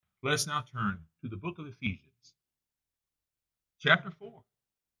Let's now turn to the book of Ephesians, chapter 4.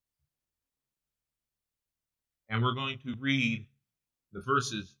 And we're going to read the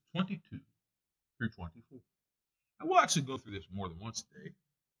verses 22 through 24. And we'll actually go through this more than once today.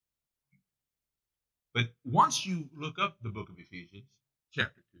 But once you look up the book of Ephesians,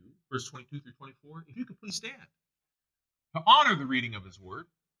 chapter 2, verse 22 through 24, if you could please stand to honor the reading of his word,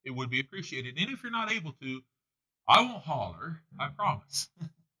 it would be appreciated. And if you're not able to, I won't holler, I promise.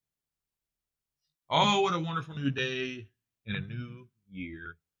 Oh, what a wonderful new day and a new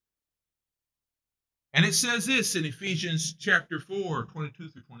year. And it says this in Ephesians chapter 4, 22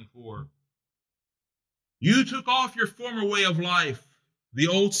 through 24. You took off your former way of life, the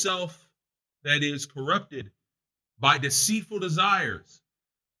old self that is corrupted by deceitful desires.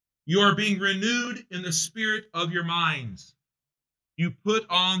 You are being renewed in the spirit of your minds. You put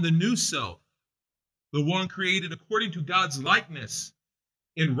on the new self, the one created according to God's likeness,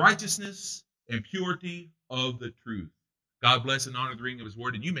 in righteousness and purity of the truth. God bless and honor the reading of his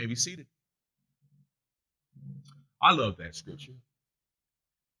word, and you may be seated. I love that scripture.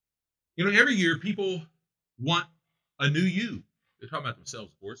 You know, every year people want a new you. They're talking about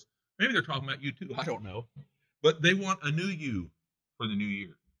themselves, of course. Maybe they're talking about you too. I don't know. But they want a new you for the new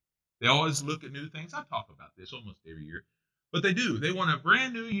year. They always look at new things. I talk about this almost every year. But they do. They want a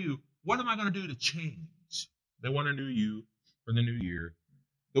brand new you. What am I going to do to change? They want a new you for the new year.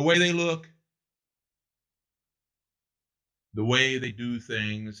 The way they look, the way they do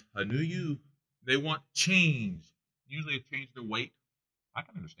things, a new you. They want change. Usually a change their weight. I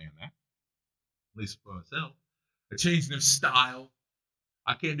can understand that, at least for myself. A change in their style.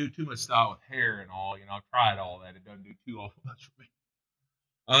 I can't do too much style with hair and all. You know, I've tried all that. It doesn't do too awful much for me.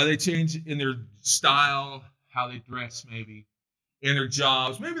 They change in their style, how they dress maybe, in their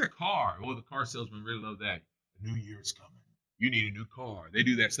jobs, maybe their car. Oh, the car salesman really love that. The new year is coming. You need a new car. They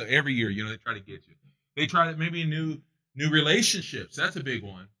do that stuff every year. You know, they try to get you. They try to maybe new relationships. That's a big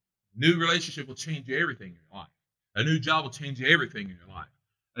one. New relationship will change everything in your life. A new job will change everything in your life.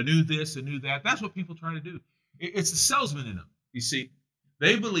 A new this, a new that. That's what people try to do. It's the salesman in them. You see,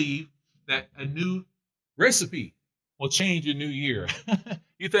 they believe that a new recipe will change your new year.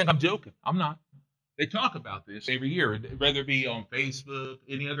 You think I'm joking? I'm not. They talk about this every year, whether it be on Facebook,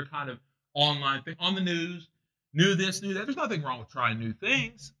 any other kind of online thing, on the news, new this, new that. There's nothing wrong with trying new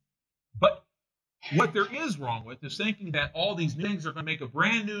things. But what there is wrong with is thinking that all these new things are going to make a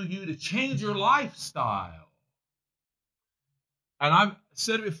brand new you to change your lifestyle. And I've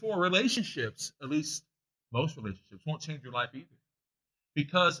said it before, relationships, at least most relationships, won't change your life either.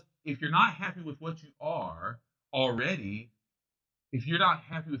 Because if you're not happy with what you are already, if you're not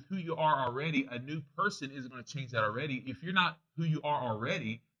happy with who you are already, a new person isn't going to change that already. If you're not who you are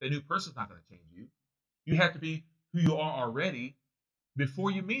already, the new person's not going to change you. You have to be who you are already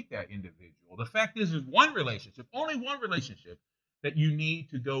before you meet that individual. The fact is, there's one relationship, only one relationship that you need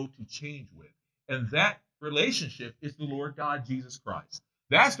to go to change with. And that relationship is the Lord God, Jesus Christ.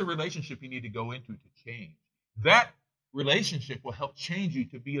 That's the relationship you need to go into to change. That relationship will help change you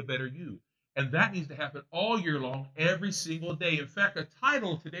to be a better you. And that needs to happen all year long, every single day. In fact, the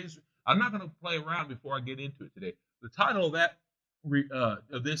title of today's, I'm not going to play around before I get into it today. The title of that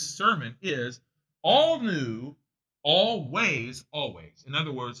of this sermon is All New, Always, Always. In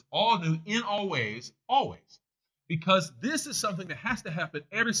other words, all new in all ways, always. Because this is something that has to happen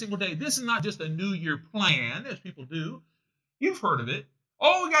every single day. This is not just a New Year plan, as people do. You've heard of it.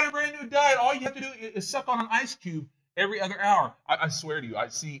 Oh, we got a brand new diet. All you have to do is suck on an ice cube every other hour. I swear to you, I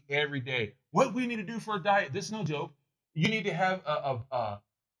see every day. What we need to do for a diet, this is no joke. You need to have a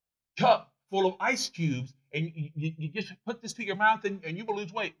cup full of ice cubes, and you just put this to your mouth, and you will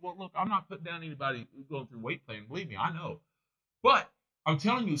lose weight. Well, look, I'm not putting down anybody going through weight plan. Believe me, I know. But I'm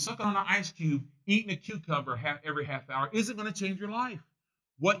telling you, sucking on an ice cube, eating a cucumber every half hour isn't going to change your life.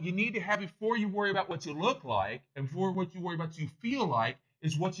 What you need to have before you worry about what you look like and before what you worry about what you feel like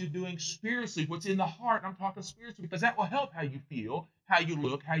is what you're doing spiritually, what's in the heart. I'm talking spiritually because that will help how you feel, how you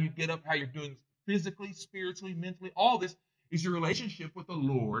look, how you get up, how you're doing physically, spiritually, mentally. All this is your relationship with the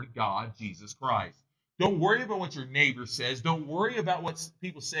Lord God, Jesus Christ. Don't worry about what your neighbor says. Don't worry about what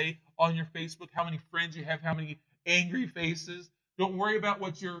people say on your Facebook, how many friends you have, how many angry faces. Don't worry about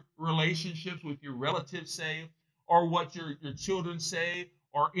what your relationships with your relatives say or what your children say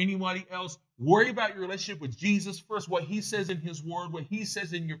or anybody else. Worry about your relationship with Jesus first, what he says in his word, what he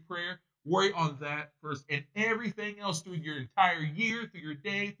says in your prayer. Worry on that first. And everything else through your entire year, through your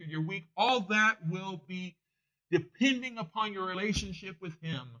day, through your week, all that will be depending upon your relationship with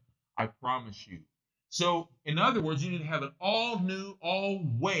him, I promise you. So, in other words, you need to have an all new,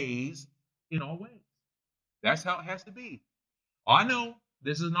 always, in all ways. That's how it has to be. I know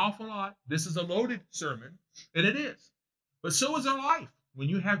This is an awful lot. This is a loaded sermon, and it is. But so is our life when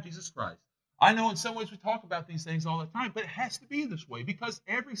you have Jesus Christ. I know in some ways we talk about these things all the time, but it has to be this way because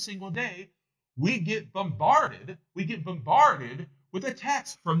every single day we get bombarded with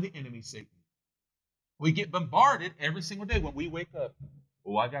attacks from the enemy, Satan. We get bombarded every single day when we wake up.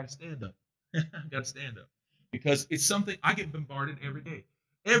 Oh, I got to stand up. I got to stand up. Because it's something I get bombarded every day.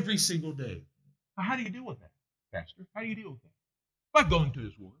 Every single day. Now, how do you deal with that, Pastor? How do you deal with that? By going to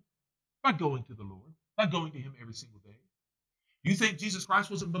his word. By going to the Lord. By going to him every single day. You think Jesus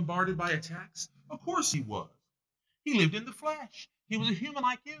Christ wasn't bombarded by attacks? Of course he was. He lived in the flesh. He was a human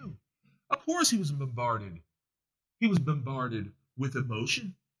like you. Of course he was bombarded. He was bombarded with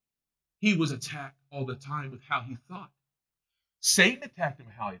emotion. He was attacked all the time with how he thought. Satan attacked him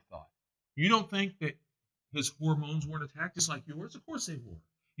how he thought. You don't think that his hormones weren't attacked just like yours? Of course they were.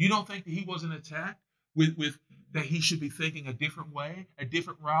 You don't think that he wasn't attacked with that he should be thinking a different way, a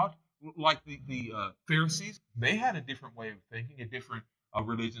different route, like the Pharisees? They had a different way of thinking, a different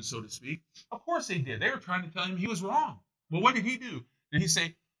religion, so to speak. Of course they did. They were trying to tell him he was wrong. Well, what did he do? Did he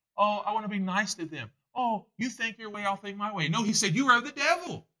say, oh, I want to be nice to them? Oh, you think your way, I'll think my way. No, he said, you are the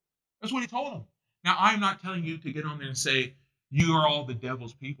devil. That's what he told them. Now, I'm not telling you to get on there and say, you are all the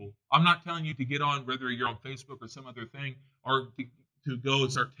devil's people. I'm not telling you to get on, whether you're on Facebook or some other thing, or to go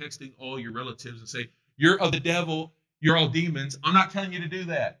and start texting all your relatives and say, you're of the devil, you're all demons. I'm not telling you to do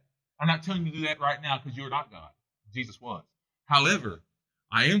that. I'm not telling you to do that right now because you're not God. Jesus was. However,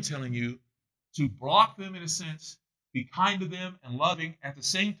 I am telling you to block them in a sense, be kind to them and loving. At the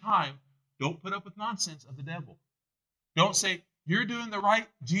same time, don't put up with nonsense of the devil. Don't say, you're doing the right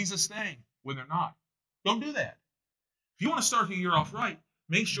Jesus thing when they're not. Don't do that. If you want to start the year off right,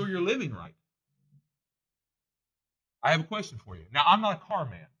 make sure you're living right. I have a question for you. Now, I'm not a car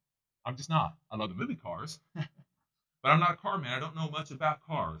man. I'm just not. I love the movie Cars, but I'm not a car man. I don't know much about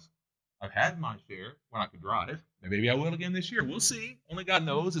cars. I've had my share when I could drive, and maybe I will again this year. We'll see. Only God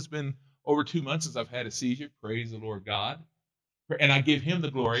knows. It's been over 2 months since I've had a seizure. Praise the Lord God. And I give him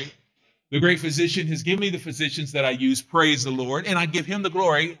the glory. The great physician has given me the physicians that I use. Praise the Lord. And I give him the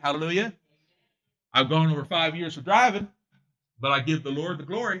glory. Hallelujah. I've gone over 5 years for driving, but I give the Lord the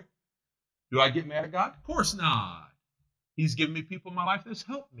glory. Do I get mad at God? Of course not. He's given me people in my life that's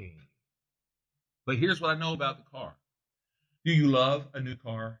helped me. But here's what I know about the car. Do you love a new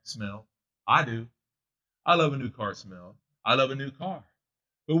car smell? I do. I love a new car smell. I love a new car.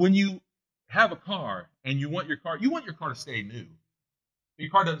 But when you have a car and you want your car to stay new. Your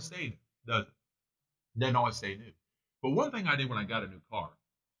car doesn't stay new, does it? Doesn't always stay new. But one thing I did when I got a new car,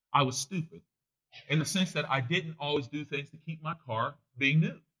 I was stupid in the sense that I didn't always do things to keep my car being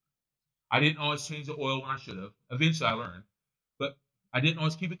new. I didn't always change the oil when I should have. Eventually I learned. But I didn't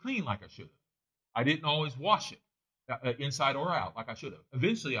always keep it clean like I should have. I didn't always wash it inside or out like I should have.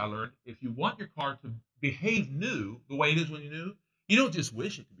 Eventually I learned if you want your car to behave new the way it is when you're new, you don't just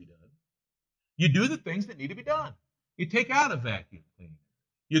wish it to be done. You do the things that need to be done. You take out a vacuum cleaner.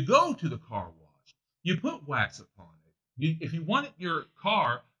 You go to the car wash. You put wax upon it. If you want your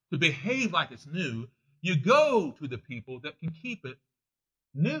car to behave like it's new, you go to the people that can keep it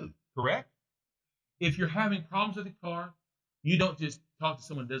new, correct? If you're having problems with the car, you don't just talk to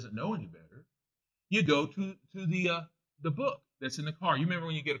someone who doesn't know any better. You go to the book that's in the car. You remember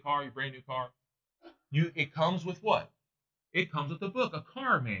when you get a car, your brand new car? It comes with what? It comes with a book, a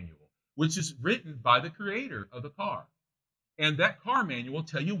car manual, which is written by the creator of the car. And that car manual will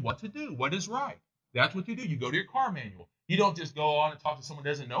tell you what to do, what is right. That's what you do. You go to your car manual. You don't just go on and talk to someone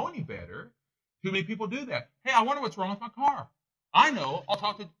who doesn't know any better. Too many people do that. Hey, I wonder what's wrong with my car. I know. I'll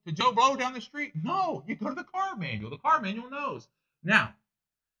talk to Joe Blow down the street. No, you go to the car manual. The car manual knows. Now,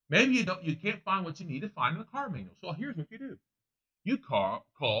 maybe you can't find what you need to find in the car manual. So here's what you do. You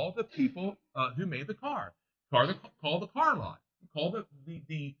call the people who made the car. Call the car lot. Call the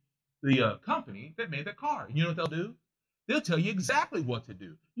company that made the car. You know what they'll do? They'll tell you exactly what to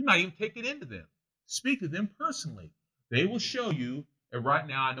do. You might even take it into them. Speak to them personally. They will show you, and right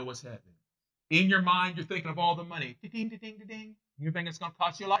now I know what's happening. In your mind, you're thinking of all the money. Ding, ding, ding, ding. You're thinking it's going to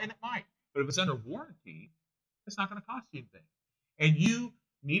cost you a lot, and it might. But if it's under warranty, it's not going to cost you anything. And you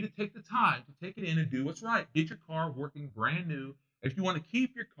need to take the time to take it in and do what's right. Get your car working brand new. If you want to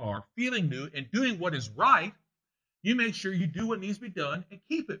keep your car feeling new and doing what is right, you make sure you do what needs to be done and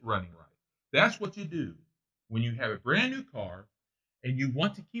keep it running right. That's what you do. When you have a brand new car and you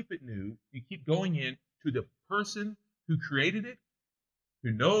want to keep it new, you keep going in to the person who created it,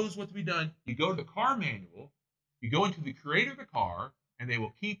 who knows what to be done. You go to the car manual, you go into the creator of the car, and they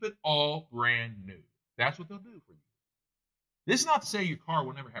will keep it all brand new. That's what they'll do for you. This is not to say your car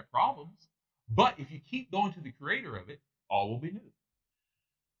will never have problems, but if you keep going to the creator of it, all will be new.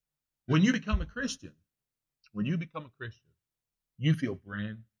 When you become a Christian, you feel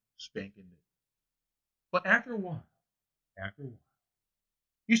brand spanking new. But after a while,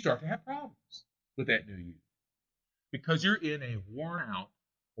 you start to have problems with that new you because you're in a worn out,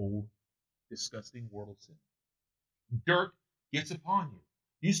 old, disgusting world of sin. Dirt gets upon you.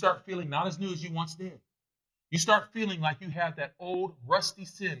 You start feeling not as new as you once did. You start feeling like you have that old, rusty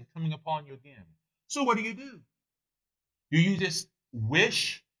sin coming upon you again. So what do? Do you just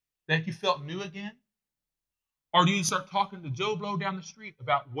wish that you felt new again? Or do you start talking to Joe Blow down the street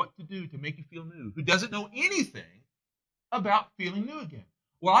about what to do to make you feel new, who doesn't know anything about feeling new again?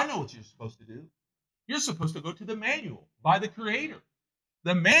 Well, I know what you're supposed to do. You're supposed to go to the manual by the Creator.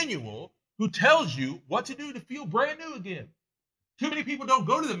 The manual who tells you what to do to feel brand new again. Too many people don't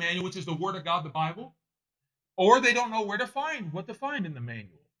go to the manual, which is the Word of God, the Bible, or they don't know what to find in the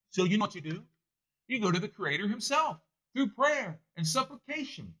manual. So you know what you do? You go to the Creator himself through prayer and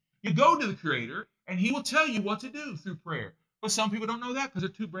supplication. You go to the Creator, and he will tell you what to do through prayer. But some people don't know that because they're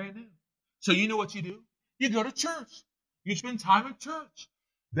too brand new. So you know what you do? You go to church. You spend time in church.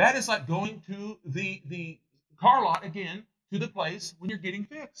 That is like going to the car lot again, to the place when you're getting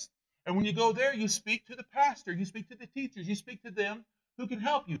fixed. And when you go there, you speak to the pastor, you speak to the teachers, you speak to them who can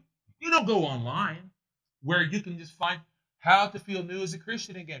help you. You don't go online where you can just find how to feel new as a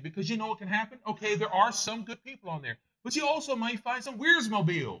Christian again, because you know what can happen? Okay, there are some good people on there, but you also might find some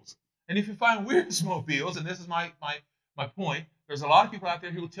weirdsmobiles. And if you find weirdsmobiles, and this is my point, there's a lot of people out there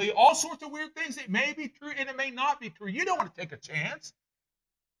who will tell you all sorts of weird things. It may be true and it may not be true. You don't want to take a chance.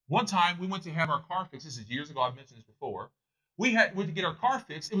 One time we went to have our car fixed. This is years ago. I've mentioned this before. We went to get our car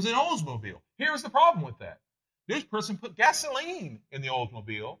fixed. It was an Oldsmobile. Here's the problem with that. This person put gasoline in the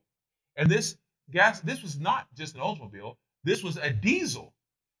Oldsmobile, and this was not just an Oldsmobile. This was a diesel,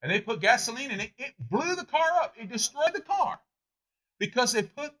 and they put gasoline in it. It blew the car up. It destroyed the car because they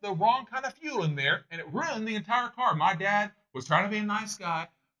put the wrong kind of fuel in there, and it ruined the entire car. My dad was trying to be a nice guy,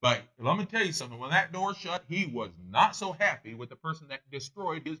 but let me tell you something. When that door shut, he was not so happy with the person that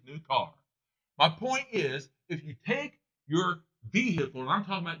destroyed his new car. My point is, if you take your vehicle, and I'm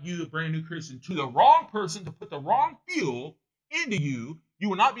talking about you, a brand new Christian, to the wrong person to put the wrong fuel into you, you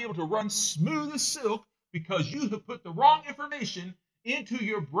will not be able to run smooth as silk because you have put the wrong information into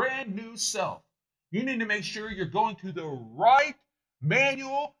your brand new self. You need to make sure you're going to the right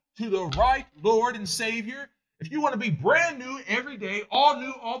manual, to the right Lord and Savior. If you want to be brand new every day, all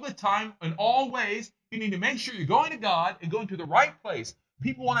new all the time, in all ways, you need to make sure you're going to God and going to the right place.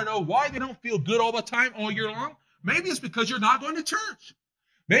 People want to know why they don't feel good all the time, all year long. Maybe it's because you're not going to church.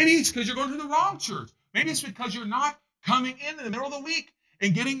 Maybe it's because you're going to the wrong church. Maybe it's because you're not coming in the middle of the week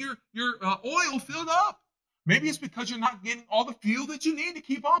and getting your oil filled up. Maybe it's because you're not getting all the fuel that you need to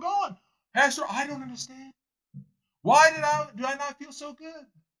keep on going. Pastor, I don't understand. Why do I not feel so good?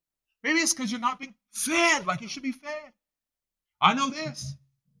 Maybe it's because you're not being fed like you should be fed. I know this.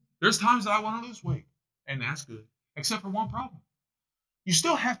 There's times that I want to lose weight, and that's good, except for one problem. You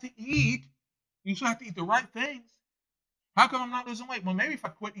still have to eat. You still have to eat the right things. How come I'm not losing weight? Well, maybe if I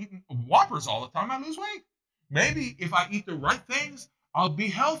quit eating Whoppers all the time, I lose weight. Maybe if I eat the right things, I'll be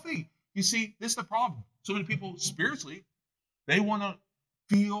healthy. You see, this is the problem. So many people spiritually, they want to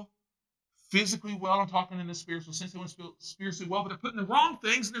feel physically well. I'm talking in the spiritual sense. They want to feel spiritually well, but they're putting the wrong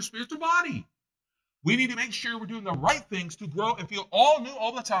things in their spiritual body. We need to make sure we're doing the right things to grow and feel all new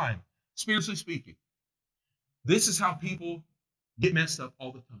all the time, spiritually speaking. This is how people get messed up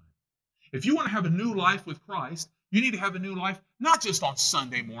all the time. If you want to have a new life with Christ, you need to have a new life not just on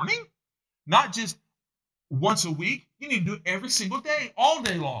Sunday morning, not just once a week. You need to do it every single day, all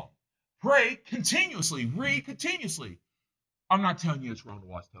day long. Pray continuously, read continuously. I'm not telling you it's wrong to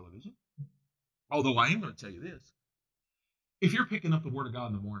watch television, although I am going to tell you this. If you're picking up the Word of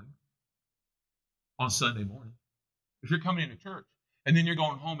God in the morning, on Sunday morning, if you're coming into church, and then you're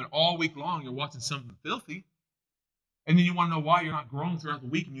going home and all week long you're watching something filthy, and then you want to know why you're not growing throughout the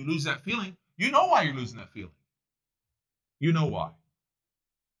week and you lose that feeling, you know why you're losing that feeling. You know why.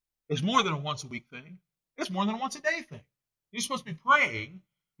 It's more than a once a week thing. It's more than a once a day thing. You're supposed to be praying,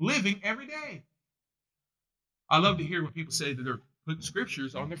 living every day. I love to hear when people say that they're putting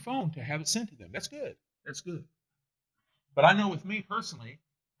scriptures on their phone to have it sent to them. That's good. That's good. But I know with me personally,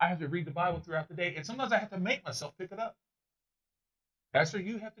 I have to read the Bible throughout the day, and sometimes I have to make myself pick it up. Pastor,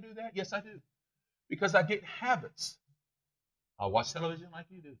 you have to do that? Yes, I do. Because I get habits. I watch television like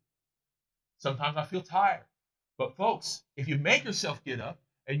you do. Sometimes I feel tired. But folks, if you make yourself get up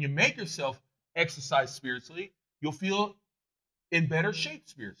and you make yourself exercise spiritually, you'll feel in better shape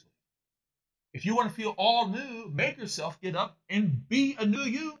spiritually. If you want to feel all new, make yourself get up and be a new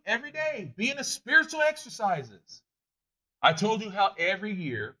you every day. Be in the spiritual exercises. I told you how every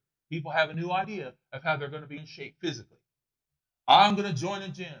year People have a new idea of how they're going to be in shape physically. I'm going to join a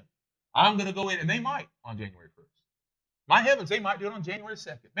gym. I'm going to go in, and they might on January 1st. My heavens, they might do it on January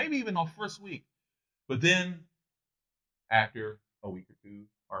 2nd, maybe even on first week. But then after a week or two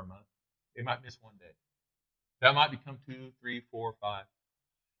or a month, they might miss one day. That might become 2, 3, 4, 5.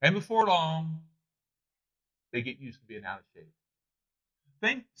 And before long, they get used to being out of shape.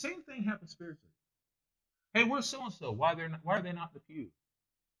 Same thing happens spiritually. Hey, where's so-and-so? Why are they not in the pew?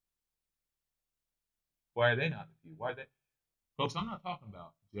 Why are they not in the pew? Why are they? Folks, I'm not talking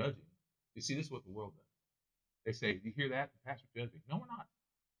about judging. You see, this is what the world does. They say, "Do you hear that? The pastor judging." No, we're not.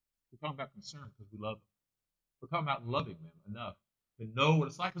 We're talking about concern because we love them. We're talking about loving them enough to know what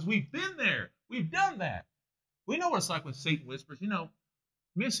it's like because we've been there. We've done that. We know what it's like when Satan whispers,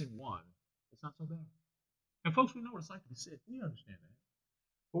 missing one, it's not so bad. And folks, we know what it's like to be sick. We understand that.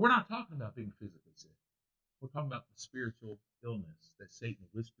 But we're not talking about being physically sick. We're talking about the spiritual illness that Satan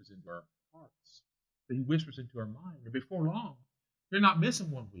whispers into our hearts, that he whispers into our mind. And before long, you're not missing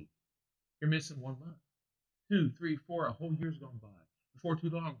 1 week. You're missing 1 month. 2, 3, 4, a whole year's gone by. Before too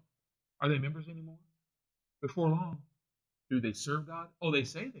long, are they members anymore? Before long, do they serve God? Oh, they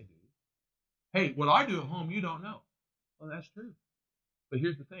say they do. Hey, what I do at home, you don't know. Well, that's true. But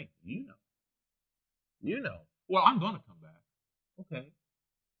here's the thing. You know. You know. Well, I'm going to come back.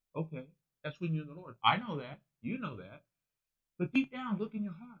 Okay. That's when you and the Lord. I know that. You know that. But deep down, look in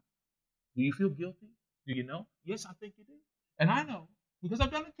your heart. Do you feel guilty? Do you know? Yes, I think you do. And I know because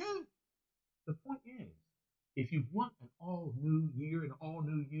I've done it too. The point is, if you want an all-new year and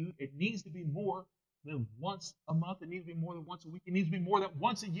all-new you, it needs to be more than once a month. It needs to be more than once a week. It needs to be more than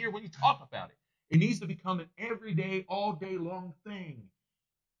once a year when you talk about it. It needs to become an everyday, all-day long thing.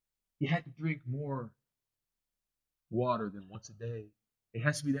 You have to drink more water than once a day. It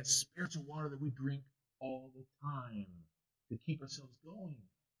has to be that spiritual water that we drink all the time to keep ourselves going.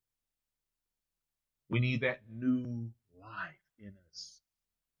 We need that new life in us.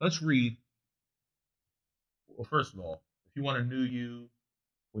 Let's read. Well, first of all, if you want a new you,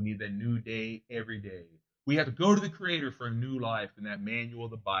 we need that new day every day. We have to go to the Creator for a new life in that manual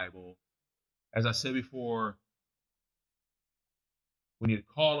of the Bible. As I said before, we need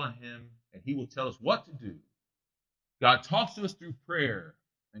to call on Him, and He will tell us what to do. God talks to us through prayer,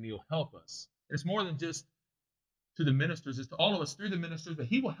 and He'll help us. It's more than just to the ministers. It's to all of us through the ministers, but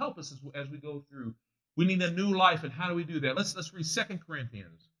He will help us as we go through. We need a new life, and how do we do that? Let's read 2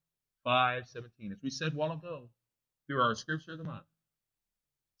 Corinthians 5:17. As we said a while ago, through our scripture of the month.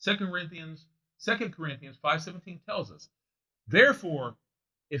 2 Corinthians 5:17 tells us, therefore,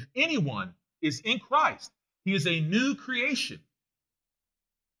 if anyone is in Christ, he is a new creation.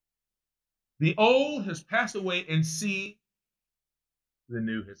 The old has passed away, and see, the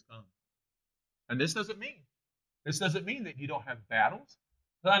new has come. And this doesn't mean that you don't have battles.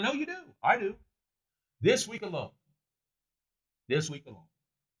 But I know you do. I do. This week alone,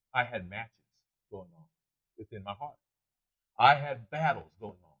 I had matches going on within my heart. I had battles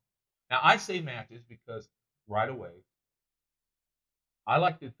going on. Now, I say matches because right away, I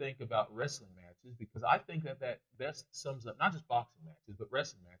like to think about wrestling matches because I think that best sums up not just boxing matches, but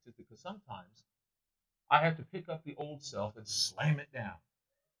wrestling matches, because sometimes I have to pick up the old self and slam it down.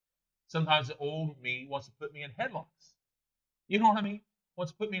 Sometimes the old me wants to put me in headlocks. You know what I mean?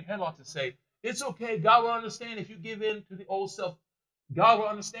 Wants to put me in headlocks and say, it's okay, God will understand if you give in to the old self. God will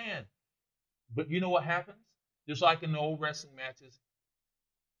understand. But you know what happens? Just like in the old wrestling matches,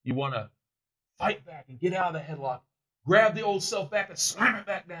 you want to fight back and get out of the headlock, grab the old self back and slam it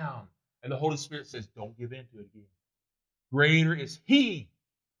back down. And the Holy Spirit says, don't give in to it again. Greater is He.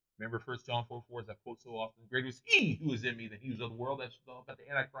 Remember 1 John 4:4, as I quote so often, greater is He who is in me than he who is of the world. That's all about the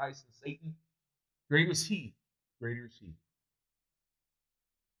Antichrist and Satan. Greater is He. Greater is He.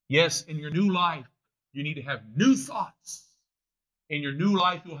 Yes, in your new life, you need to have new thoughts. In your new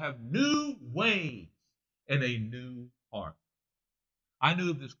life, you'll have new ways and a new heart. I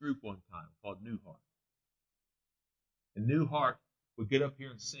knew of this group one time called New Heart. And New Heart would get up here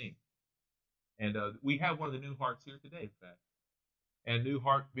and sing. And we have one of the New Hearts here today, in fact. And New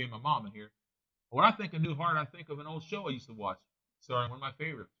Heart being my mama here. When I think of New Heart, I think of an old show I used to watch, starring one of my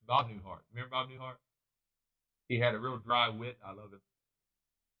favorites, Bob Newhart. Remember Bob Newhart? He had a real dry wit. I love it.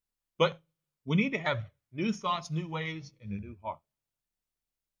 But we need to have new thoughts, new ways, and a new heart.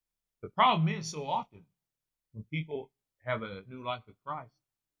 The problem is so often when people have a new life with Christ,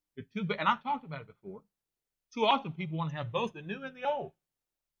 they're too bad. And I've talked about it before. Too often people want to have both the new and the old.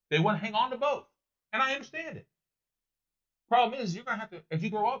 They want to hang on to both. And I understand it. Problem is, you're going to have to, as you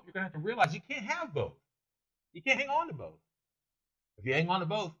grow up, you're going to have to realize you can't have both. You can't hang on to both. If you hang on to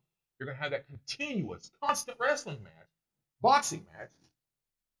both, you're going to have that continuous, constant wrestling match, boxing match,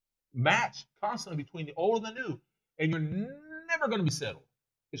 match constantly between the old and the new, and you're never going to be settled.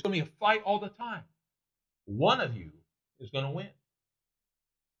 It's going to be a fight all the time. One of you is going to win.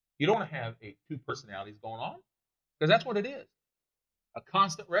 You don't have two personalities going on, because that's what it is, a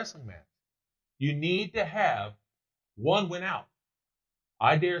constant wrestling match. You need to have one win out.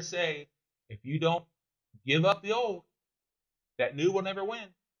 I dare say, if you don't give up the old, that new will never win,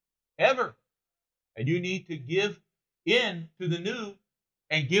 ever. And you need to give in to the new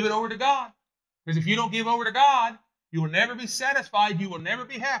and give it over to God. Because if you don't give over to God, you will never be satisfied. You will never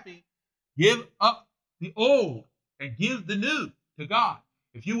be happy. Give up the old and give the new to God.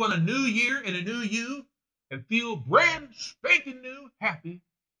 If you want a new year and a new you and feel brand spanking new, happy,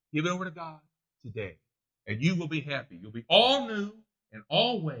 give it over to God today. And you will be happy. You'll be all new and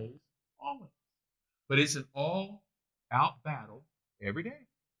always, always. But it's an all-out battle every day.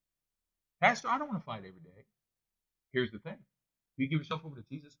 Pastor, I don't want to fight every day. Here's the thing. If you give yourself over to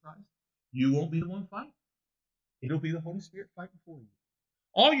Jesus Christ, you won't be the one fighting. It'll be the Holy Spirit fighting for you.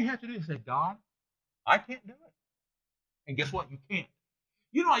 All you have to do is say, God, I can't do it. And guess what? You can't.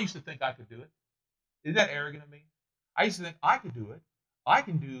 You know, I used to think I could do it. Is that arrogant of me? I used to think I could do it. I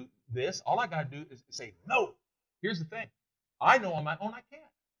can do this. All I got to do is say, no. Here's the thing. I know on my own I can't.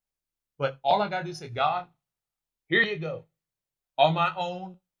 But all I got to do is say, God, here you go. On my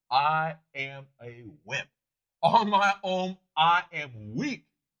own, I am a wimp. On my own, I am weak.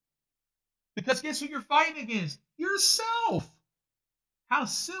 Because guess who you're fighting against? Yourself. How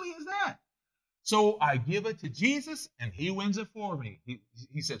silly is that? So I give it to Jesus, and he wins it for me.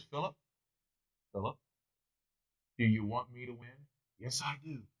 He says, Philip, do you want me to win? Yes, I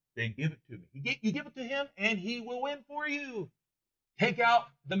do. Then give it to me. You give it to him, and he will win for you. Take out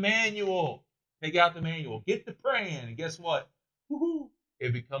the manual. Take out the manual. Get to praying, and guess what? Woo-hoo.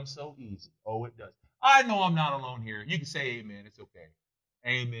 It becomes so easy. Oh, it does. I know I'm not alone here. You can say amen. It's okay.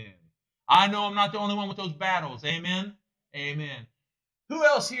 Amen. I know I'm not the only one with those battles. Amen. Amen. Who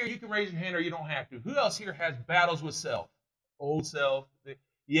else here, you can raise your hand or you don't have to. Who else here has battles with self? Old self?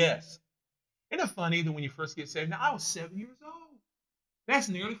 Yes. Isn't it funny that when you first get saved? Now, I was 7 years old. That's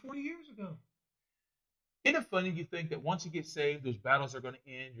nearly 40 years ago. Isn't it funny you think that once you get saved, those battles are going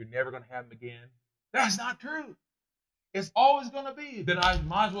to end, you're never going to have them again? That's not true. It's always going to be. Then I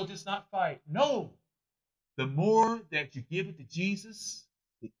might as well just not fight. No. The more that you give it to Jesus,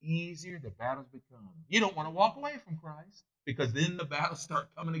 the easier the battles become. You don't want to walk away from Christ, because then the battles start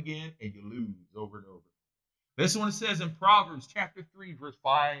coming again and you lose over and over. This one says in Proverbs chapter 3, verse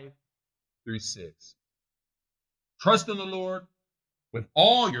 5 through 6. Trust in the Lord with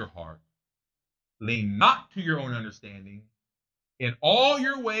all your heart. Lean not to your own understanding. In all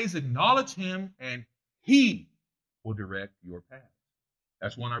your ways acknowledge him, and he will direct your path.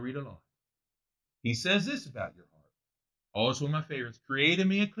 That's one I read a lot. He says this about your heart. Oh, it's one of my favorites. Create in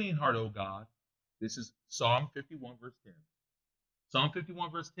me a clean heart, O God. This is Psalm 51, verse 10. Psalm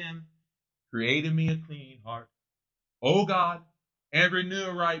 51, verse 10. Create in me a clean heart, O God, and renew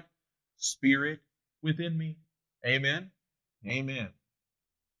a right spirit within me. Amen. Amen.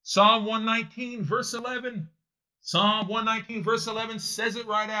 Psalm 119, verse 11. Psalm 119, verse 11 says it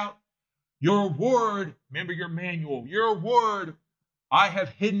right out. Your word, remember your manual, your word I have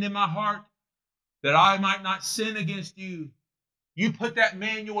hidden in my heart that I might not sin against you. You put that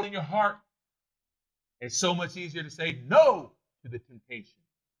manual in your heart. It's so much easier to say no to the temptation.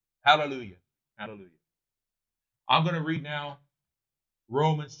 Hallelujah. Hallelujah. I'm going to read now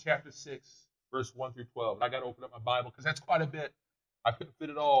Romans chapter 6, verse 1 through 12. And I got to open up my Bible because that's quite a bit. I couldn't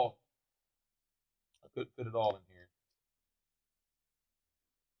fit it all. I couldn't fit it all in here.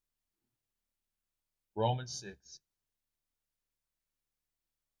 Romans 6,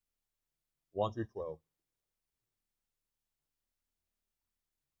 1 through 12.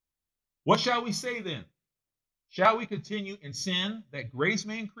 What shall we say then? Shall we continue in sin that grace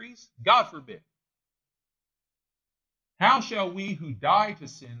may increase? God forbid. How shall we who died to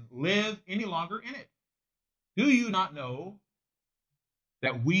sin live any longer in it? Do you not know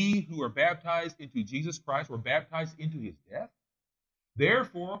that we who are baptized into Jesus Christ were baptized into his death?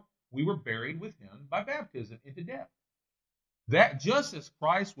 Therefore, we were buried with him by baptism into death, that just as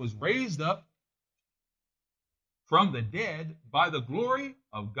Christ was raised up from the dead by the glory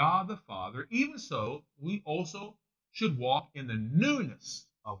of God the Father, even so we also should walk in the newness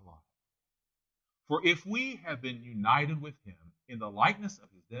of life. For if we have been united with him in the likeness of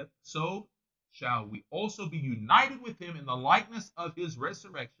his death, so shall we also be united with him in the likeness of his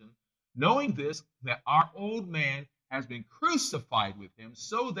resurrection, knowing this, that our old man has been crucified with him,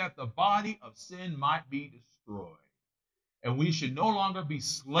 so that the body of sin might be destroyed, and we should no longer be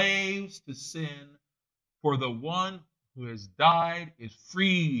slaves to sin, for the one who has died is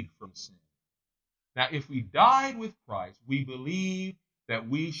freed from sin. Now, if we died with Christ, we believe that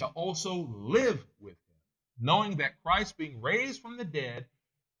we shall also live with him, knowing that Christ, being raised from the dead,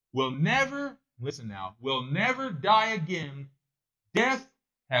 will never, listen now, will never die again. Death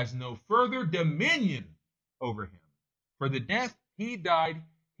has no further dominion over him. For the death he died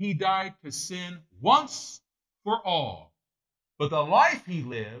to sin once for all. But the life he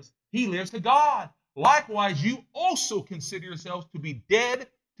lives to God. Likewise, you also consider yourselves to be dead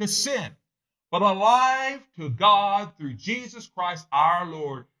to sin, but alive to God through Jesus Christ our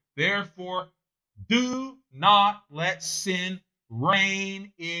Lord. Therefore, do not let sin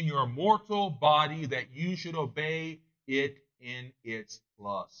reign in your mortal body, that you should obey it in its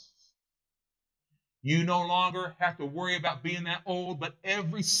lusts. You no longer have to worry about being that old, but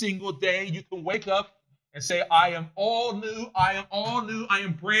every single day you can wake up and say, I am all new, I am all new, I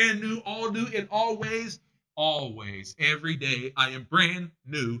am brand new, all new in all ways. Always, every day, I am brand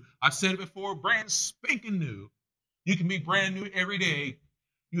new. I've said it before, brand spanking new. You can be brand new every day.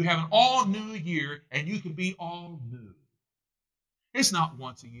 You have an all new year, and you can be all new. It's not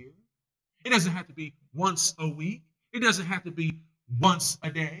once a year. It doesn't have to be once a week. It doesn't have to be once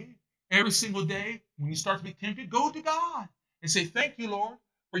a day. Every single day, when you start to be tempted, go to God and say, thank you, Lord,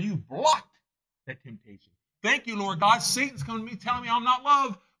 for you blocked that temptation. Thank you, Lord God. Satan's coming to me telling me I'm not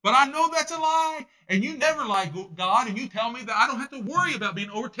loved, but I know that's a lie. And you never lie, God, and you tell me that I don't have to worry about being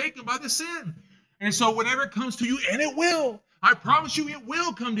overtaken by the sin. And so whenever it comes to you, and it will, I promise you it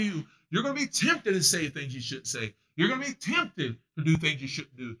will come to you. You're going to be tempted to say things you shouldn't say. You're going to be tempted to do things you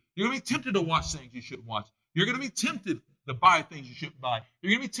shouldn't do. You're going to be tempted to watch things you shouldn't watch. You're going to be tempted to buy things you shouldn't buy.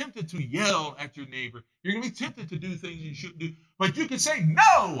 You're going to be tempted to yell at your neighbor. You're going to be tempted to do things you shouldn't do. But you can say,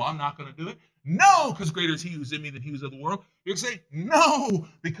 no, I'm not going to do it. No, because greater is he who's in me than he who's of the world. You can say, no,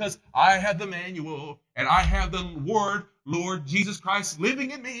 because I have the manual and I have the word, Lord Jesus Christ,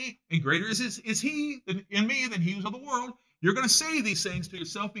 living in me, and greater is he in me than he who's of the world. You're going to say these things to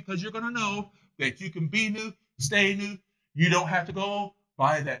yourself because you're going to know that you can be new, stay new. You don't have to go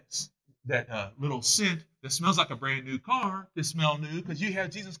buy that little scent that smells like a brand new car to smell new, because you have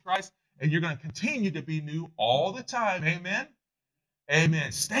Jesus Christ, and you're going to continue to be new all the time. Amen.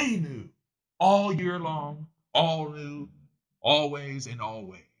 Amen. Stay new all year long, all new, always and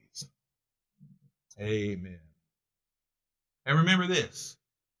always. Amen. And remember this,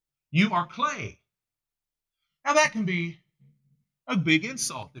 you are clay. Now that can be a big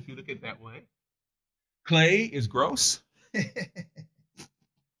insult if you look at it that way. Clay is gross.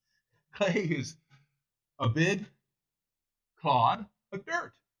 Clay is a big clod of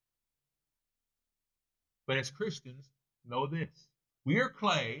dirt. But as Christians, know this. We are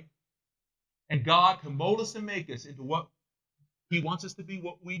clay, and God can mold us and make us into what he wants us to be,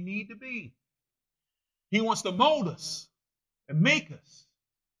 what we need to be. He wants to mold us and make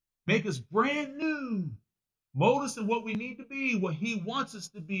us brand new. Mold us in what we need to be, what he wants us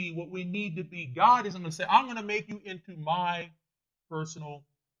to be, what we need to be. God isn't going to say, I'm going to make you into my personal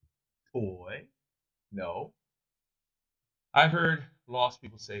toy. No. I've heard lost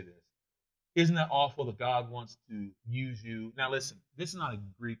people say this. Isn't that awful that God wants to use you? Now listen, this is not a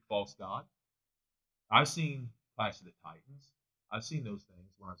Greek false god. I've seen Clash of the Titans. I've seen those things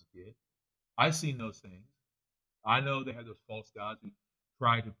when I was a kid. I've seen those things. I know they have those false gods who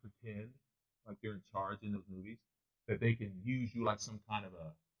try to pretend like they're in charge in those movies, that they can use you like some kind of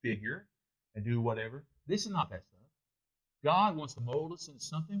a figure and do whatever. This is not that stuff. God wants to mold us into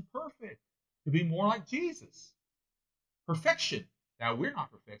something perfect, to be more like Jesus. Perfection. Now, we're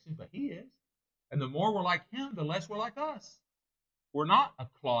not perfection, but he is. And the more we're like him, the less we're like us. We're not a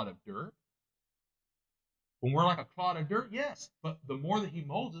clod of dirt. When we're like a clod of dirt, yes. But the more that he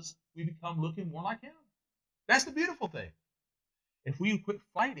molds us, we become looking more like him. That's the beautiful thing. If we quit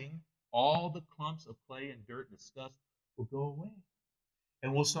fighting, all the clumps of clay and dirt and disgust will go away.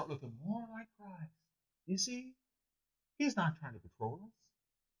 And we'll start looking more like Christ. You see, he's not trying to control us.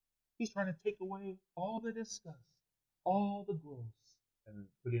 He's trying to take away all the disgust, all the gross, and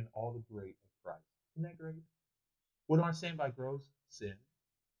put in all the great of Christ. Isn't that great? What am I saying by gross? Sin,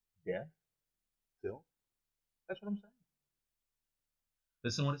 death, filth. That's what I'm saying.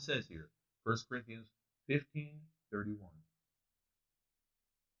 Listen to what it says here. 1 Corinthians 15:31.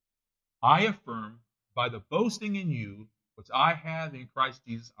 I affirm by the boasting in you, which I have in Christ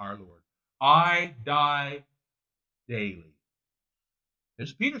Jesus our Lord, I die daily.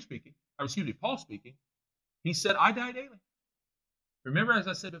 There's Peter speaking, or excuse me, Paul speaking. He said, I die daily. Remember, as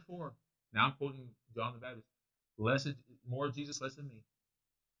I said before, now I'm quoting John the Baptist, blessed, more of Jesus, less than me.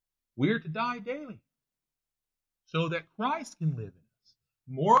 We are to die daily so that Christ can live in us.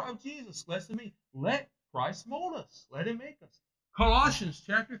 More of Jesus, less than me. Let Christ mold us. Let him make us. Colossians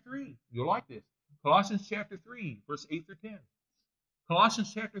chapter 3. You'll like this. Colossians chapter 3, verse 8 through 10.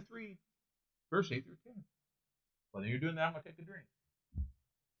 Colossians chapter 3, verse 8 through 10. While you're doing that, I'm going to take a drink.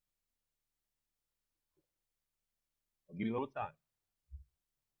 I'll give you a little time.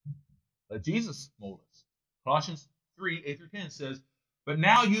 Let Jesus mold us. Colossians 3, 8 through 10 says, but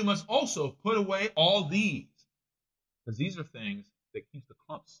now you must also put away all these. Because these are things that keep the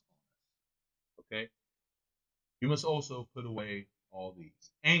clumps on us. Okay? You must also put away all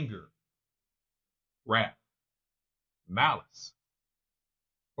these. Anger, wrath, malice,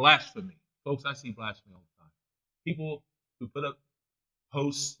 blasphemy. Folks, I see blasphemy all the time. People who put up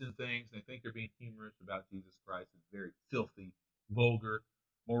posts and things, they think they're being humorous about Jesus Christ. It's very filthy, vulgar,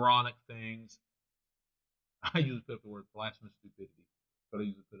 moronic things. I usually put up the word blasphemous stupidity. But I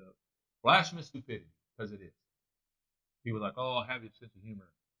usually put up blasphemous stupidity, because it is. People are like, oh, have your sense of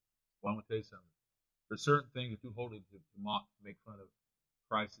humor. Well, I'm going to tell you something. There's certain things that are too holy to mock, to make fun of.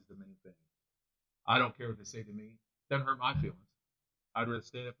 Christ is the main thing. I don't care what they say to me. It doesn't hurt my feelings. I'd rather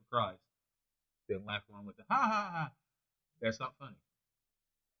stand up for Christ than laugh along with it. Ha, ha, ha. That's not funny.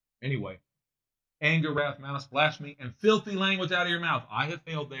 Anyway, anger, wrath, malice, blasphemy, and filthy language out of your mouth. I have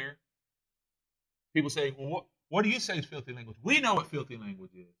failed there. People say, well, what do you say is filthy language? We know what filthy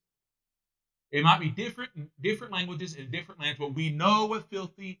language is. It might be different languages in different lands, but we know what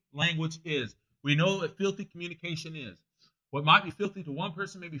filthy language is. We know what filthy communication is. What might be filthy to one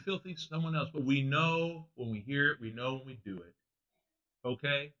person may be filthy to someone else, but we know when we hear it, we know when we do it.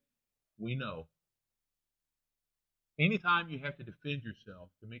 Okay? We know. Anytime you have to defend yourself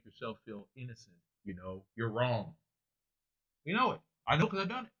to make yourself feel innocent, you know, you're wrong. You know it. I know because I've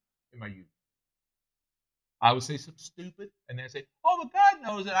done it in my youth. I would say something stupid, and then say, oh, but God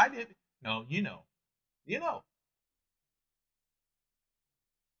knows that I did it. No, you know. You know.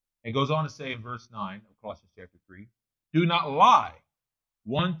 It goes on to say in verse 9 of Colossians chapter 3, do not lie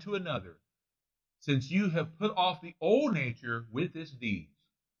one to another, since you have put off the old nature with its deeds,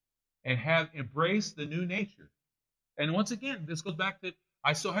 and have embraced the new nature. And once again, this goes back to,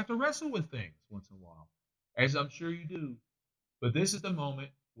 I still have to wrestle with things once in a while, as I'm sure you do. But this is the moment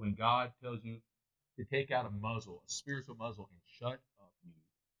when God tells you to take out a muzzle, a spiritual muzzle, and shut up, you.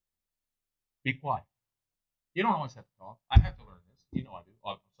 Be quiet. You don't always have to talk. I have to learn this. You know I do.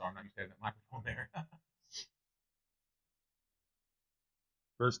 Oh, I'm sorry, I'm not used to having that microphone there.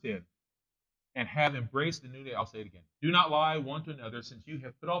 Verse 10. And have embraced the new day. I'll say it again. Do not lie one to another, since you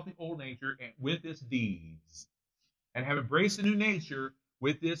have put off the old nature and with its deeds, and have embraced the new nature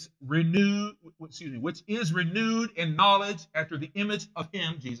with this renewed, which is renewed in knowledge after the image of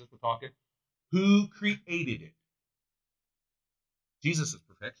him, Jesus, we're talking, who created it. Jesus is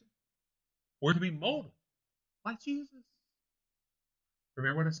perfection. We're to be molded like Jesus.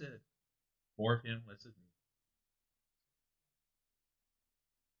 Remember what I said. More of him, less of me.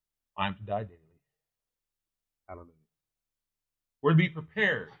 I am to die daily. Hallelujah. We're to be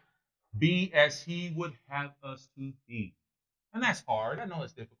prepared. Be as he would have us to be. And that's hard. I know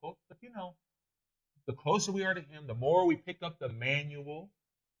it's difficult. But you know, the closer we are to him, the more we pick up the manual,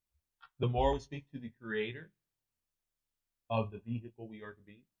 the more we speak to the creator of the vehicle we are to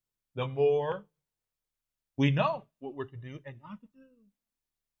be, the more we know what we're to do and not to do.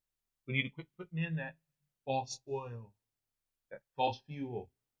 We need to quit putting in that false oil, that false fuel,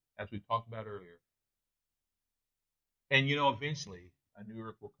 as we talked about earlier. And you know, eventually, a new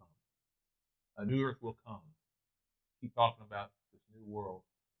earth will come. A new earth will come. Keep talking about this new world,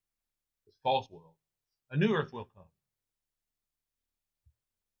 this false world. A new earth will come.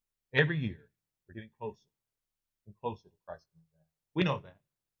 Every year, we're getting closer and closer to Christ coming back. We know that.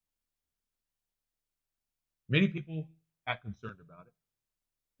 Many people are concerned about it.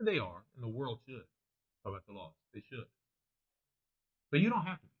 And they are, and the world should. Talk about the lost. They should. But you don't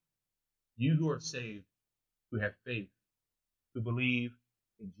have to be. You who are saved, who have faith, who believe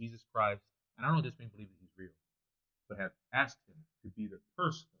in Jesus Christ, and I don't just mean believe that he's real, but have asked him to be their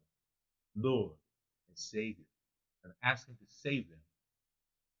personal Lord and Savior, and ask him to save them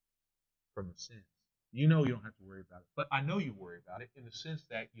from their sins. You know you don't have to worry about it, but I know you worry about it in the sense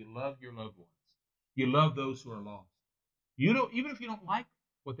that you love your loved ones. You love those who are lost. You know, even if you don't like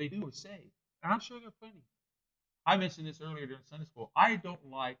what they do or say, and I'm sure there are plenty. I mentioned this earlier during Sunday school. I don't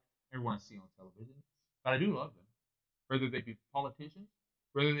like everyone I see on television, but I do love them. Whether they be politicians,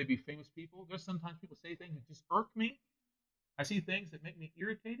 whether they be famous people. There's sometimes people say things that just irk me. I see things that make me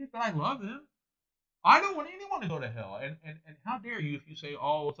irritated, but I love them. I don't want anyone to go to hell. And how dare you if you say,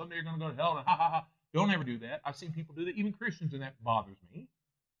 oh, someday you're going to go to hell, and ha, ha, ha. Don't ever do that. I've seen people do that, even Christians, and that bothers me.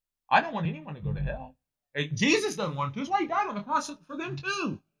 I don't want anyone to go to hell. Hey, Jesus doesn't want to. That's why he died on the cross for them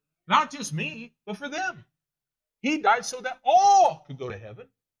too. Not just me, but for them. He died so that all could go to heaven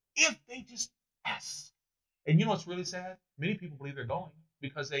if they just ask. And you know what's really sad? Many people believe they're going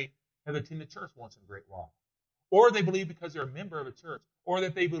because they have attended church once in a great while. Or they believe because they're a member of a church. Or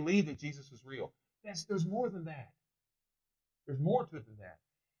that they believe that Jesus is real. There's more than that. There's more to it than that.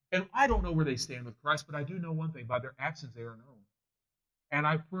 And I don't know where they stand with Christ, but I do know one thing. By their actions, they are known. And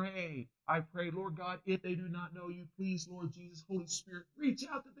I pray, Lord God, if they do not know you, please, Lord Jesus, Holy Spirit, reach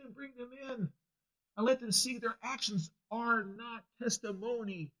out to them, bring them in, and let them see their actions are not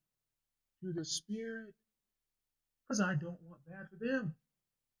testimony to the Spirit, because I don't want bad for them.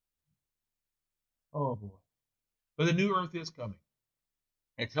 Oh, boy. But the new earth is coming.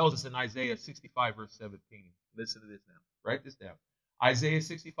 It tells us in Isaiah 65, verse 17. Listen to this now. Write this down. Isaiah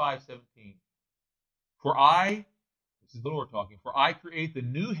 65, 17. For I, this is the Lord talking, for I create the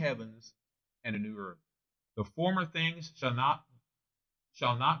new heavens and a new earth. The former things shall not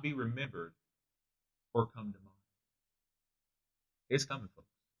be remembered or come to mind. It's coming, folks.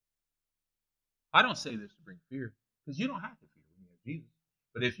 I don't say this to bring fear, because you don't have to fear when you have Jesus.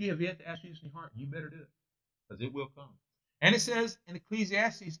 But if you have yet to ask Jesus in your heart, you better do it, because it will come. And it says in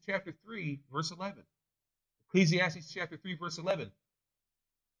Ecclesiastes chapter 3, verse 11. Ecclesiastes chapter 3, verse 11.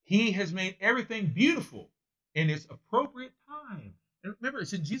 He has made everything beautiful in its appropriate time. And remember,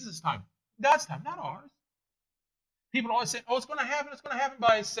 it's in Jesus' time. God's time, not ours. People always say, oh, it's going to happen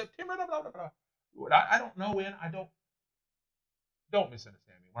by September, blah, blah, blah, blah. I don't know when. Don't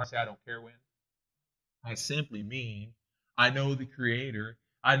misunderstand me. When I say I don't care when, I simply mean I know the Creator.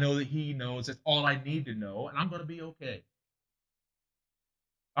 I know that He knows. That's all I need to know, and I'm going to be okay.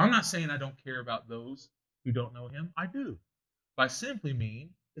 I'm not saying I don't care about those who don't know Him. I do. But I simply mean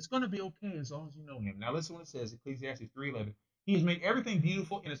it's going to be okay as long as you know Him. Now listen to what it says, Ecclesiastes 3:11. He has made everything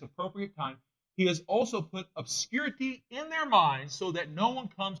beautiful in its appropriate time. He has also put obscurity in their minds so that no one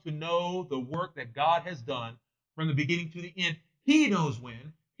comes to know the work that God has done from the beginning to the end. He knows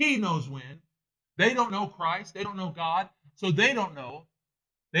when. He knows when. They don't know Christ. They don't know God. So they don't know.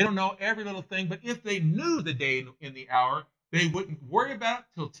 They don't know every little thing. But if they knew the day and the hour, they wouldn't worry about it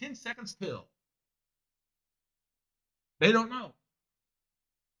till 10 seconds till. They don't know.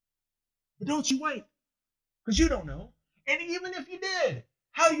 But don't you wait, because you don't know. And even if you did,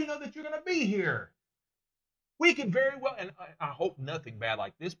 how do you know that you're going to be here? We could very well, and I hope nothing bad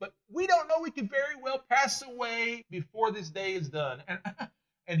like this, but we don't know. We could very well pass away before this day is done.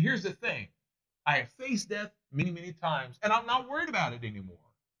 And here's the thing. I have faced death many, many times, and I'm not worried about it anymore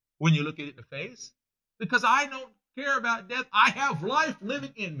when you look at it in the face, because I don't care about death. I have life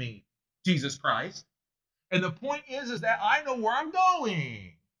living in me, Jesus Christ. And the point is that I know where I'm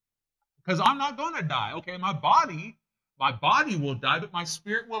going. Because I'm not going to die. Okay, my body will die, but my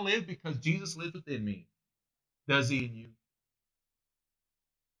spirit will live because Jesus lives within me. Does He in you?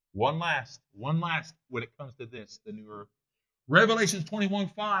 One last when it comes to this, the new earth. Revelations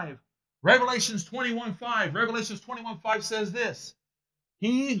 21:5. Revelations 21:5 says this.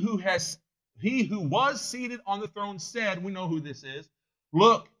 He who was seated on the throne said, we know who this is,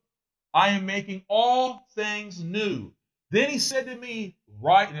 look, I am making all things new. Then He said to me,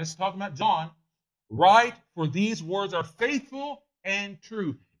 write, and it's talking about John, write, for these words are faithful and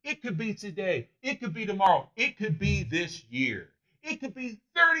true. It could be today. It could be tomorrow. It could be this year. It could be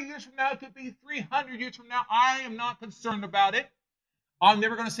 30 years from now. It could be 300 years from now. I am not concerned about it. I'm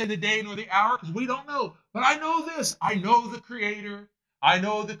never going to say the day nor the hour because we don't know. But I know this. I know the Creator. I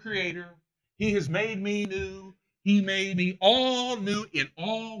know the Creator. He has made me new. He made me all new in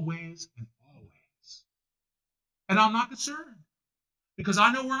all ways and always. And I'm not concerned because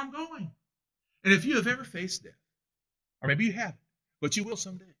I know where I'm going. And if you have ever faced death, or maybe you haven't, but you will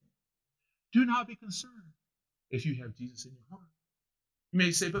someday, do not be concerned if you have Jesus in your heart. You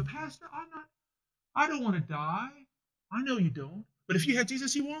may say, but Pastor, I don't want to die. I know you don't. But if you have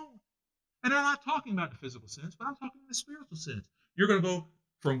Jesus, you won't. And I'm not talking about the physical sense, but I'm talking in the spiritual sense. You're going to go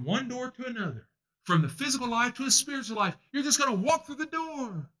from one door to another, from the physical life to the spiritual life. You're just going to walk through the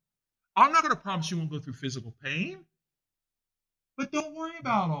door. I'm not going to promise you won't go through physical pain. But don't worry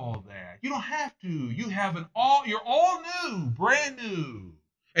about all that. You don't have to. You're all new, brand new.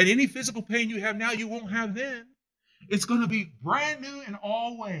 And any physical pain you have now, you won't have then. It's going to be brand new in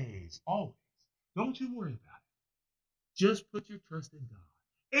all ways. Always. Don't you worry about it. Just put your trust in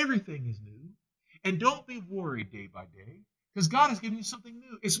God. Everything is new. And don't be worried day by day, because God has given you something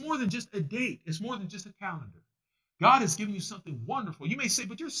new. It's more than just a date. It's more than just a calendar. God has given you something wonderful. You may say,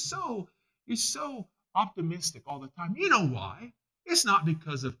 but you're so optimistic all the time. You know why? It's not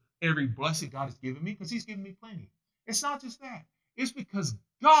because of every blessing God has given me, because He's given me plenty. It's not just that. It's because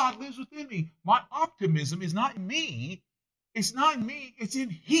God lives within me. My optimism is not in me. It's not in me, it's in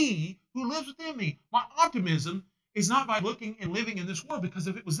He who lives within me. My optimism is not by looking and living in this world, because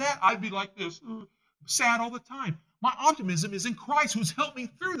if it was that, I'd be like this, sad all the time. My optimism is in Christ who's helped me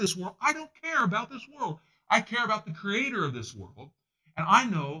through this world. I don't care about this world. I care about the creator of this world, and I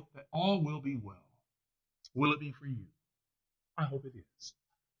know that all will be well. Will it be for you? I hope it is.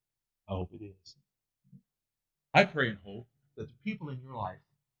 I hope it is. I pray and hope that the people in your life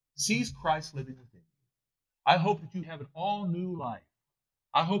sees Christ living within you. I hope that you have an all new life.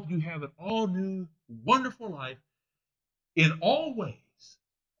 I hope you have an all new, wonderful life in all ways.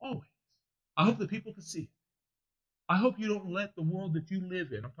 Always. I hope that people can see it. I hope you don't let the world that you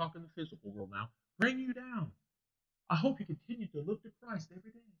live in, I'm talking the physical world now, bring you down. I hope you continue to look to Christ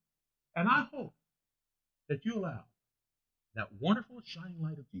every day. And I hope that you allow that wonderful shining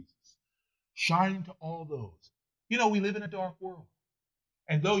light of Jesus shine to all those. You know, we live in a dark world.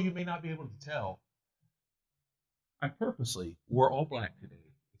 And though you may not be able to tell, I purposely wore all black today,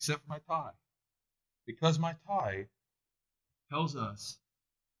 except for my tie. Because my tie tells us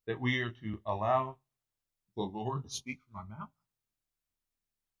that we are to allow the Lord to speak from our mouth,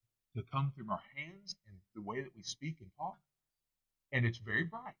 to come through our hands and the way that we speak and talk. And it's very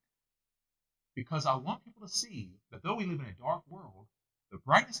bright. Because I want people to see that though we live in a dark world, the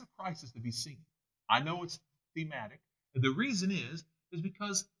brightness of Christ is to be seen. I know it's thematic. And the reason is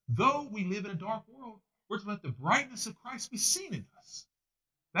because though we live in a dark world, we're to let the brightness of Christ be seen in us.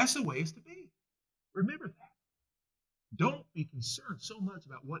 That's the way it's to be. Remember that. Don't be concerned so much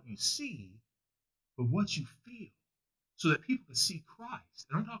about what you see, but what you feel, so that people can see Christ.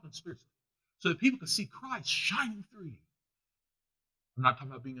 And I'm talking spiritually. So that people can see Christ shining through you. I'm not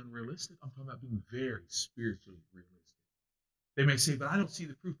talking about being unrealistic. I'm talking about being very spiritually realistic. They may say, but I don't see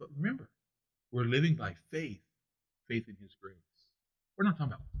the proof. But remember, we're living by faith, faith in His grace. We're not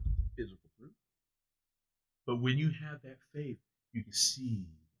talking about physical proof. But when you have that faith, you can see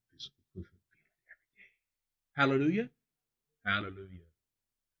physical proof and feel it every day. Hallelujah. Hallelujah.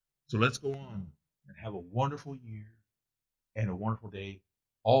 So let's go on and have a wonderful year and a wonderful day,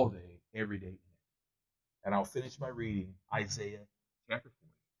 all day, every day. And I'll finish by reading Isaiah chapter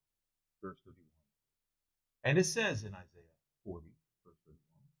 40, verse 31. And it says in Isaiah 40, verse 31,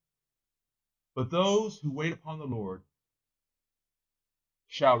 but those who wait upon the Lord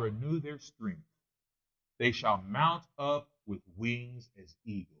shall renew their strength. They shall mount up with wings as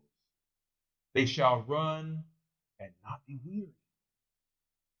eagles. They shall run and not be weary.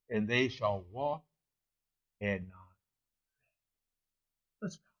 And they shall walk and not faint.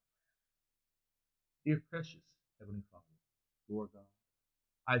 Let's bow. Dear precious Heavenly Father, Lord God,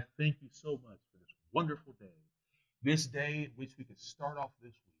 I thank you so much for this wonderful day. This day in which we could start off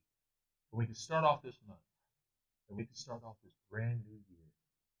this week, and we could start off this month, and we could start off this brand new year.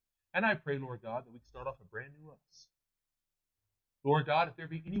 And I pray, Lord God, that we can start off a brand new us. Lord God, if there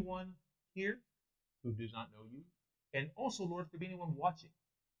be anyone here who does not know you, and also, Lord, if there be anyone watching,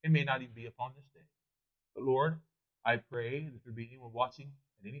 it may not even be upon this day. But Lord, I pray that there be anyone watching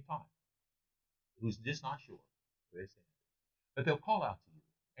at any time who's just not sure where they stand, that they'll call out to you,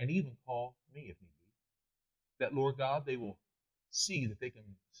 and even call me if need be. That, Lord God, they will see that they can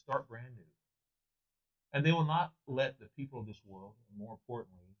start brand new. And they will not let the people of this world, and more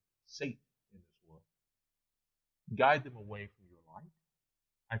importantly, Satan in this world, guide them away from your light.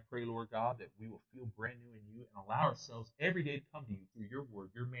 I pray, Lord God, that we will feel brand new in you and allow ourselves every day to come to you through your word,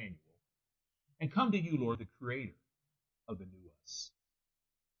 your manual, and come to you, Lord, the creator of the new us.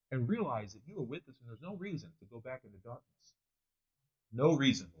 And realize that you are with us and there's no reason to go back into darkness. No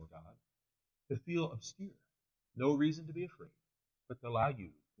reason, Lord God, to feel obscure. No reason to be afraid, but to allow you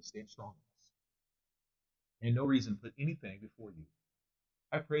to stand strong in us. And no reason to put anything before you.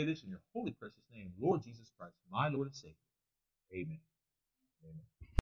 I pray this in your holy, precious name, Lord Jesus Christ, my Lord and Savior. Amen. Amen.